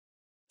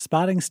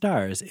Spotting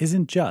stars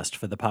isn't just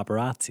for the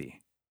paparazzi.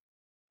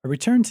 A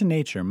return to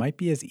nature might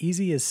be as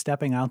easy as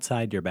stepping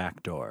outside your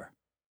back door.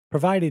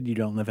 Provided you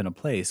don't live in a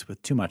place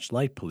with too much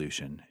light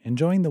pollution,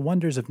 enjoying the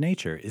wonders of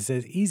nature is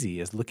as easy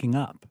as looking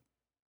up.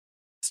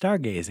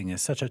 Stargazing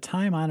is such a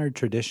time-honored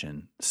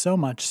tradition, so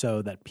much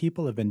so that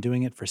people have been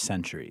doing it for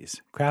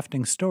centuries,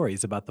 crafting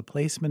stories about the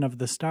placement of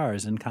the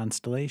stars and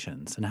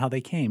constellations and how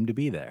they came to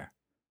be there.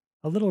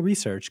 A little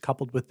research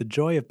coupled with the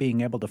joy of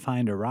being able to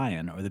find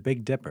Orion or the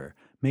Big Dipper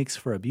makes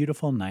for a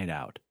beautiful night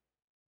out.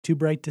 Too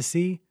bright to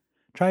see?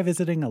 Try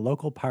visiting a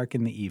local park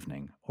in the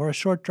evening or a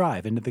short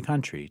drive into the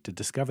country to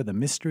discover the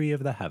mystery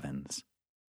of the heavens.